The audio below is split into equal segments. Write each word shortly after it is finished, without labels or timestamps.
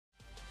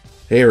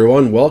Hey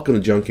everyone, welcome to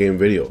Junk Game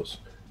Videos.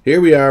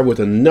 Here we are with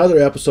another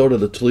episode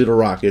of the Toledo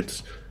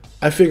Rockets.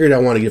 I figured I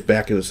want to get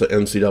back into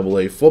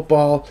NCAA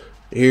football,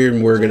 here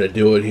and we're going to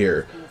do it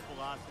here.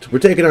 We're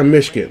taking on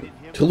Michigan,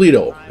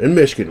 Toledo, and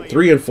Michigan,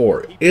 3 and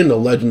 4 in the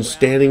Legends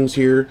standings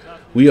here.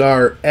 We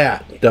are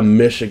at the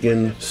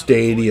Michigan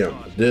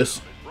Stadium.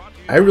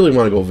 I really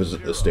want to go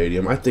visit the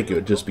stadium. I think it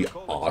would just be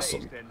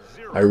awesome.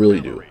 I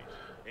really do.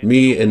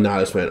 Me and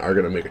Not As Fan are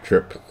going to make a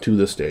trip to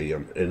the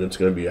stadium, and it's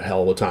going to be a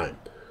hell of a time.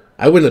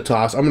 I win the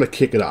toss. I'm going to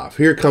kick it off.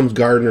 Here comes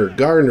Gardner.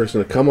 Gardner's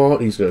going to come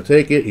out. He's going to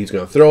take it. He's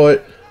going to throw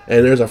it.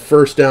 And there's a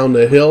first down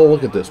the hill.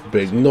 Look at this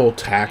big, no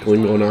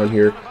tackling going on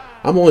here.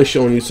 I'm only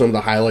showing you some of the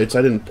highlights.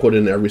 I didn't put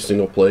in every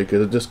single play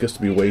because it just gets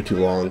to be way too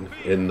long.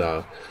 And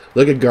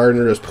look at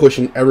Gardner just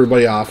pushing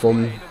everybody off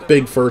him.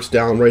 Big first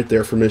down right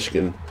there for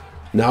Michigan.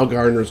 Now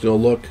Gardner's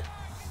going to look.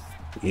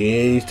 And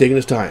he's taking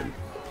his time.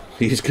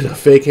 He's going to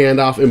fake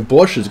handoff. And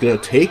Bush is going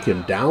to take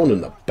him down in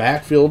the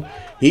backfield.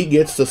 He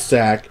gets the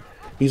sack.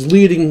 He's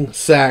leading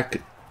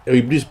sack.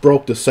 He just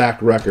broke the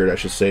sack record, I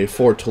should say,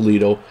 for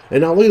Toledo.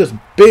 And now look at this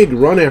big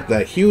run after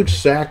that huge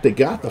sack. They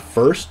got the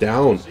first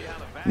down.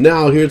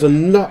 Now here's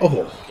another.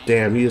 Oh,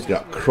 damn. He just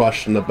got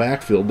crushed in the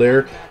backfield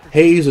there.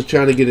 Hayes is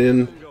trying to get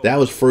in. That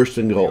was first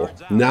and goal.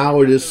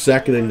 Now it is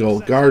second and goal.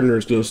 Gardner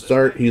is going to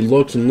start. He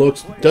looks and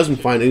looks. Doesn't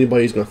find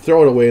anybody. He's going to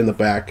throw it away in the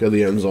back of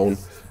the end zone.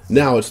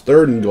 Now it's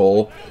third and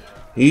goal.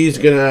 He's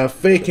going to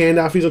fake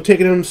handoff. He's going to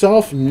take it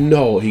himself.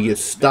 No, he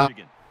gets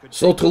stopped.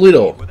 So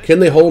Toledo,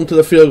 can they hold him to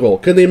the field goal?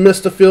 Can they miss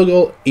the field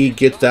goal? He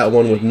gets that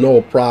one with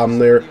no problem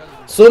there.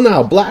 So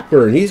now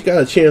Blackburn, he's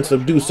got a chance to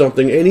do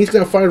something, and he's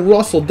going to find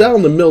Russell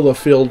down the middle of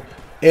the field.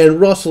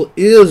 And Russell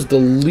is the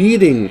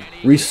leading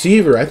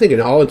receiver, I think, in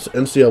all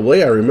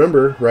NCAA, I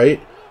remember, right?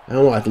 I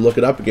don't know, I have to look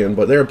it up again.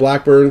 But there,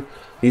 Blackburn,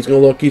 he's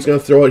going to look, he's going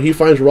to throw it. He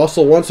finds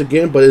Russell once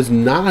again, but it's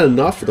not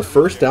enough for the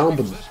first down.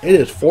 But it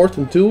is 4th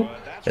and 2,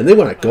 and they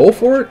want to go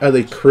for it? Are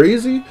they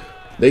crazy?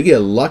 They get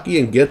lucky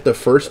and get the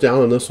first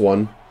down in this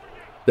one.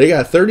 They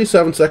got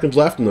 37 seconds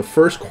left in the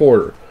first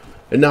quarter.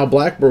 And now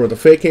Blackburn with a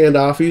fake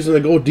handoff. He's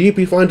going to go deep.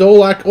 He finds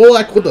Olak.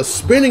 Olak with a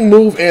spinning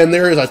move. And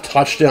there is a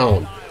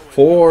touchdown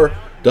for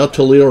the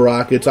Toledo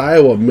Rockets.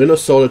 Iowa,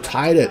 Minnesota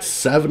tied at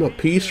 7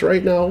 apiece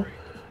right now.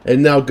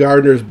 And now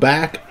Gardner's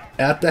back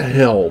at the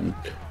helm.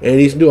 And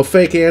he's going to do a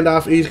fake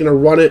handoff. He's going to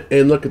run it.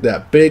 And look at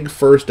that. Big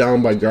first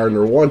down by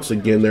Gardner once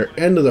again there.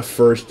 End of the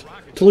first.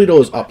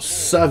 Toledo is up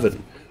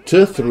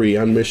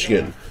 7-3 on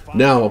Michigan.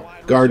 Now,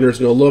 Gardner's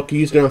going to look.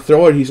 He's going to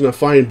throw it. He's going to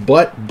find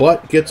Butt.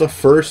 Butt gets a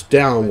first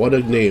down. What a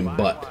name,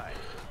 Butt.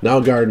 Now,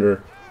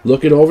 Gardner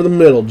looking over the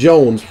middle.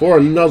 Jones for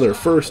another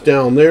first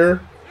down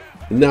there.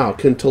 Now,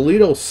 can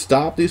Toledo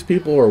stop these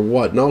people or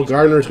what? Now,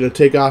 Gardner's going to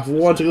take off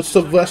once.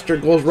 Sylvester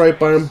goes right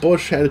by him.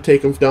 Bush had to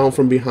take him down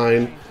from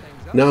behind.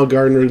 Now,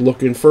 Gardner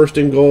looking first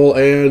and goal,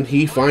 and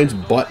he finds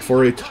Butt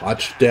for a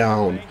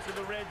touchdown.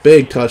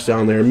 Big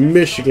touchdown there.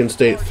 Michigan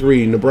State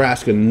 3,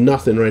 Nebraska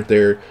nothing right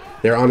there.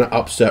 They're on an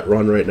upset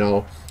run right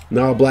now.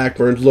 Now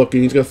Blackburn's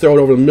looking. He's going to throw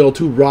it over the middle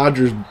to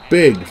Rogers.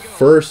 Big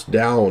first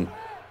down.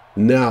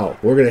 Now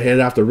we're going to hand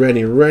it off to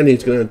Rennie.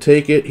 Rennie's going to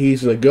take it.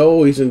 He's going to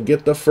go. He's going to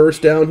get the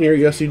first down here.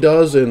 Yes, he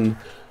does. And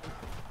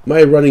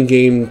my running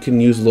game can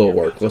use a little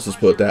work. Let's just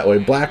put it that way.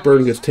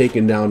 Blackburn gets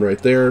taken down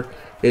right there.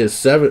 It is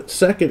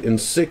 2nd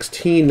and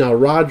 16. Now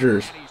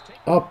Rogers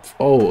up,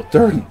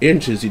 3rd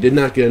inches. He did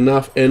not get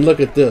enough. And look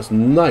at this.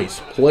 Nice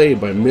play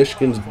by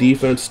Michigan's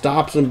defense.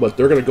 Stops him, but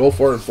they're going to go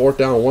for it in 4th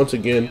down once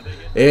again.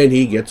 And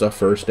he gets a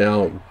first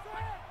down.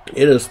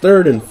 It is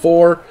 3rd and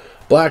 4.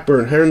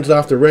 Blackburn hands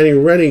off to Rennie.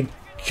 Rennie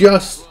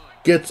just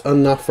gets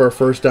enough for a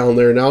first down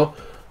there now.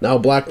 Now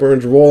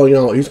Blackburn's rolling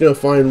out. He's going to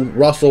find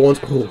Russell once.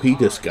 Oh, he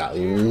just got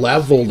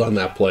leveled on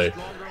that play.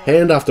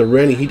 Hand off to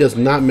Rennie. He does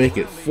not make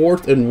it.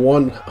 4th and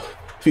 1.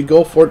 If you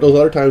go for it those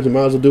other times, you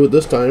might as well do it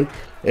this time.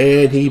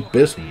 And he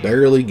just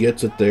barely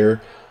gets it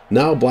there.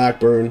 Now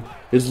Blackburn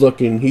is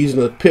looking. He's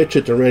going to pitch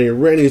it to Rennie.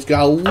 Rennie's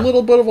got a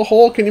little bit of a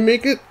hole. Can he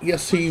make it?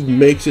 Yes, he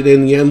makes it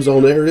in the end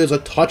zone. There it is, a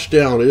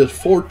touchdown. It is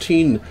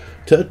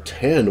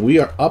 14-10. We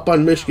are up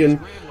on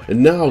Michigan.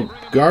 And now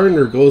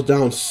Gardner goes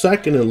down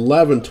 2nd and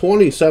 11,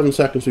 27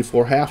 seconds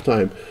before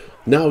halftime.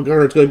 Now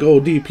Gardner's going to go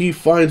deep. He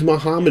finds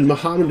Muhammad.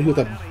 Muhammad with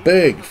a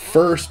big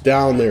first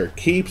down there.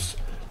 Keeps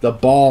the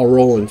ball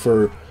rolling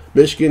for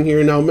Michigan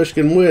here. Now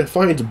Michigan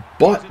finds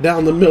Butt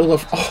down the middle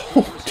of.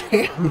 Oh,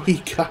 damn.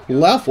 He got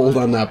leveled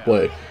on that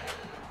play.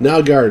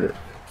 Now Gardner.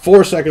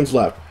 4 seconds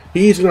left.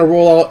 He's going to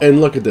roll out, and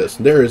look at this.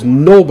 There is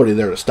nobody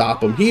there to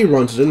stop him. He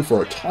runs in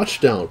for a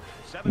touchdown.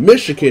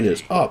 Michigan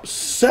is up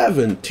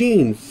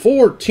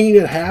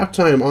 17-14 at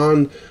halftime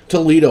on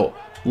Toledo.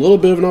 A little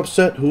bit of an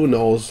upset. Who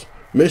knows?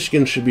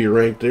 Michigan should be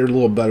ranked. They're a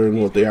little better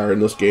than what they are in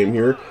this game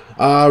here.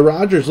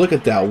 Rogers, look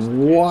at that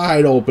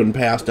wide open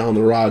pass down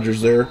to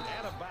Rogers there.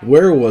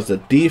 Where was the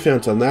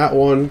defense on that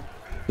one?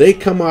 They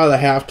come out of the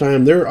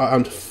halftime. They're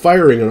on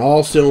firing on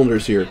all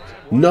cylinders here.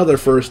 Another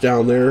first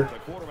down there.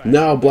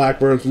 Now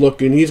Blackburn's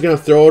looking. He's going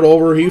to throw it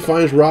over. He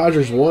finds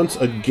Rogers once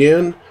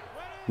again.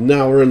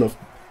 Now we're in the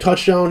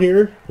touchdown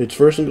here. It's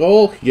first and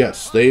goal.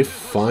 Yes, they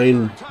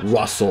find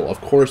Russell. Of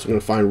course they're going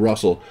to find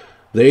Russell.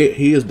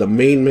 He is the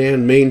main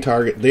man, main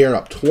target. They are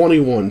up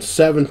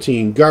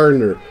 21-17.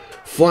 Gardner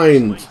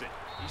finds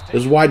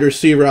his wide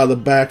receiver out of the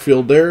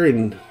backfield there,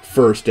 and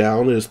first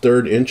down is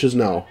 3rd inches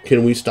now.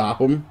 Can we stop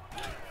him?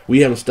 We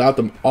haven't stopped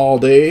them all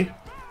day,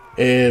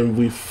 and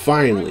we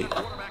finally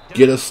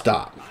get a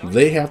stop.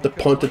 They have to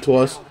punt it to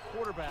us.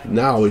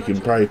 Now we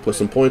can probably put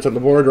some points on the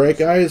board, right,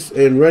 guys?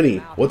 And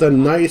Rennie, with a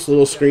nice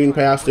little screen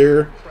pass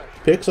there,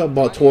 picks up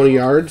about 20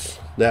 yards.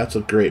 That's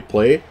a great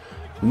play.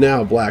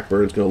 Now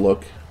Blackburn's going to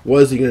look.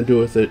 What is he going to do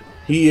with it?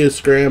 He is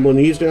scrambling.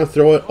 He's going to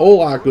throw it.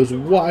 Olak was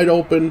wide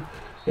open.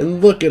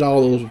 And look at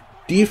all those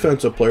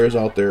defensive players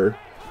out there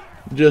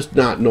just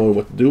not knowing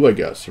what to do, I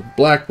guess.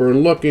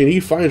 Blackburn looking. He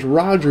finds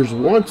Rogers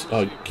once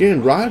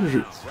again.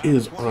 Rogers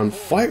is on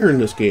fire in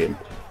this game.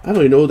 I don't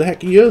even know who the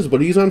heck he is,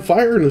 but he's on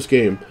fire in this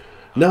game.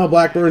 Now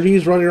Blackburn,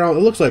 he's running around.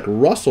 It looks like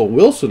Russell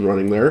Wilson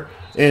running there.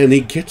 And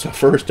he gets a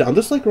first down,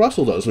 just like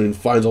Russell does. And he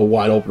finds a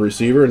wide open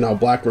receiver. And now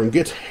Blackburn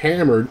gets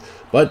hammered.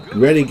 But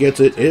Rennie gets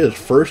it. It is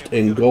first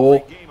and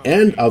goal.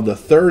 End of the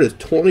third is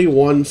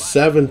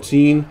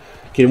 21-17.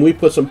 Can we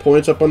put some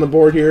points up on the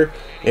board here?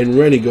 And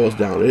Rennie goes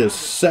down. It is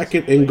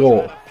 2nd and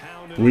goal.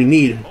 We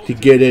need to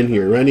get in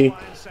here. Rennie,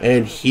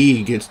 and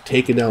he gets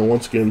taken down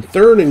once again.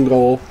 3rd and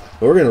goal.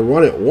 We're going to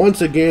run it once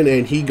again,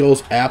 and he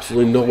goes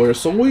absolutely nowhere.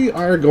 So we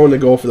are going to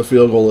go for the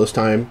field goal this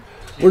time.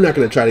 We're not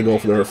going to try to go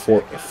for another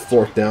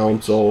fourth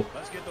down. So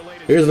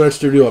here's our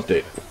studio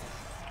update.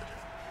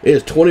 It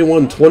is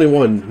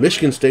 21-21,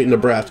 Michigan State and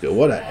Nebraska.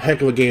 What a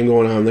heck of a game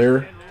going on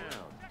there.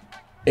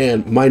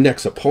 And my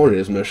next opponent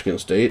is Michigan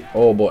State.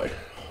 Oh boy.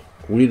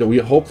 We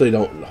hope they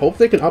don't. Hope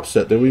they can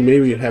upset. Then we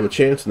maybe have a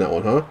chance in that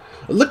one, huh?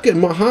 Look at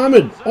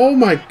Muhammad. Oh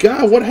my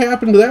God, what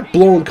happened to that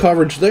blown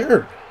coverage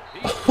there?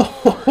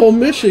 Oh,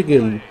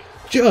 Michigan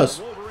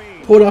just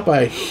put up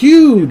a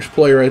huge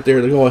play right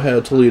there to go ahead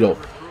of Toledo.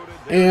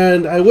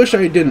 And I wish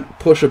I didn't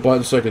push a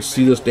button so I could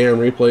see this damn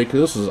replay, because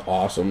this is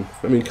awesome.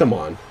 I mean, come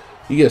on.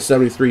 You get a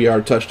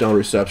 73-yard touchdown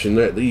reception.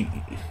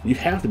 You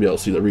have to be able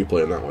to see the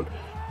replay on that one.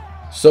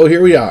 So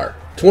here we are,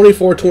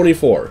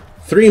 24-24.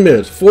 3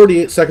 minutes,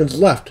 48 seconds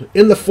left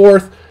in the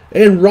fourth.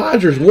 And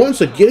Rogers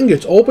once again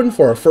gets open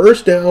for a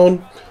first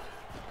down.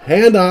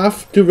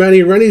 Handoff to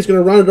Rennie. Rennie's going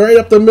to run right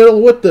up the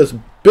middle with this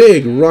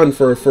big run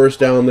for a first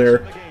down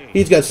there.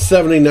 He's got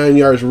 79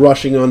 yards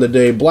rushing on the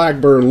day.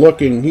 Blackburn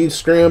looking. He's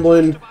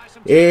scrambling.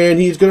 And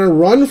he's going to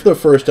run for the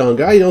first down.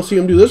 Guy, you don't see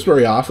him do this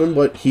very often,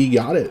 but he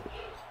got it.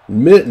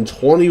 Minute and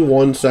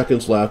 21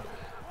 seconds left.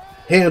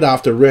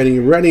 Handoff to Rennie.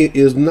 Rennie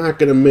is not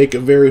going to make it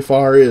very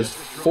far. It is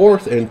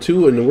 4th and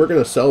 2, and we're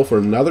going to settle for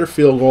another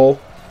field goal.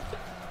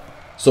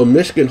 So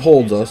Michigan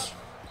holds us.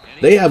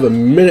 They have a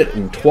minute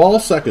and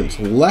 12 seconds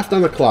left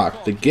on the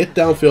clock to get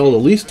downfield,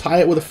 at least tie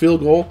it with a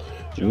field goal,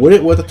 win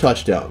it with a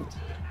touchdown.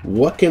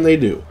 What can they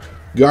do?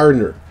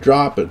 Gardner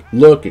dropping,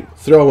 looking,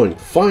 throwing,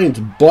 finds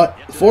butt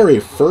for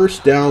a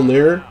first down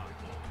there.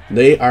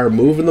 They are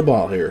moving the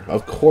ball here.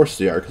 Of course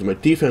they are, because my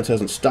defense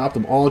hasn't stopped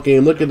them all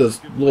game. Look at this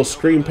little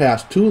screen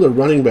pass to the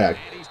running back.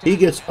 He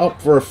gets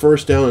up for a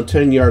first down and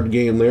 10-yard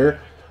gain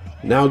there.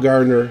 Now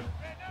Gardner,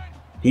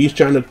 he's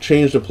trying to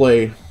change the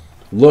play.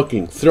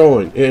 Looking,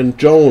 throwing, and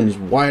Jones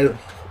wide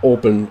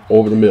open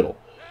over the middle.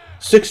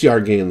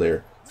 6-yard gain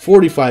there.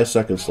 45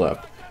 seconds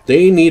left.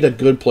 They need a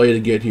good play to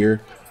get here.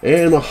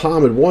 And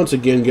Muhammad once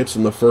again gets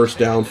them the first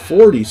down.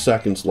 40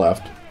 seconds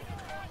left.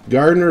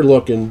 Gardner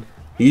looking.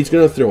 He's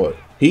going to throw it.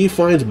 He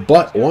finds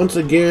butt once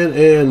again,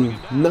 and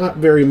not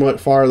very much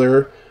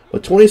farther,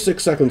 but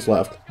 26 seconds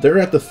left. They're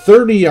at the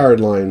 30-yard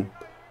line.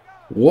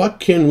 What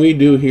can we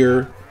do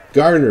here?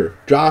 Gardner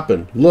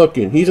dropping,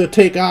 looking. He's going to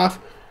take off,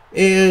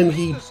 and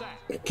he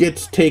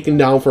gets taken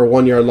down for a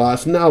 1-yard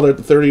loss. Now they're at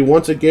the 30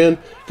 once again.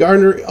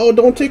 Gardner, oh,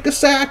 don't take a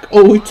sack.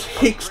 Oh, he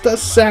takes the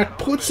sack,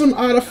 puts him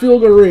out of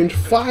field goal range.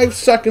 5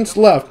 seconds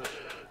left.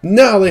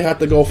 Now they have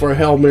to go for a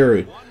Hail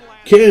Mary.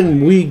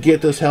 Can we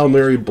get this Hail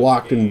Mary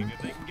blocked? And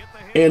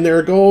there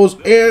it goes.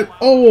 And,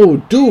 oh,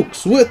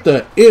 Dukes with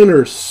the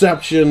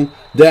interception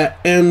that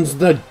ends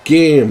the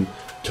game.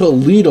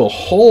 Toledo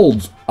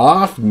holds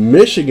off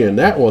Michigan.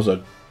 That was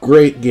a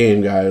great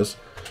game, guys.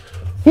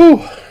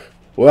 Whew.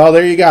 Well,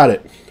 there you got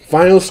it.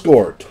 Final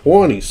score,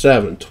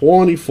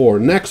 27-24.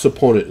 Next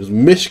opponent is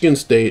Michigan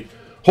State.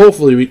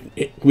 Hopefully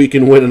we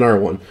can win in our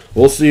one.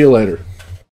 We'll see you later.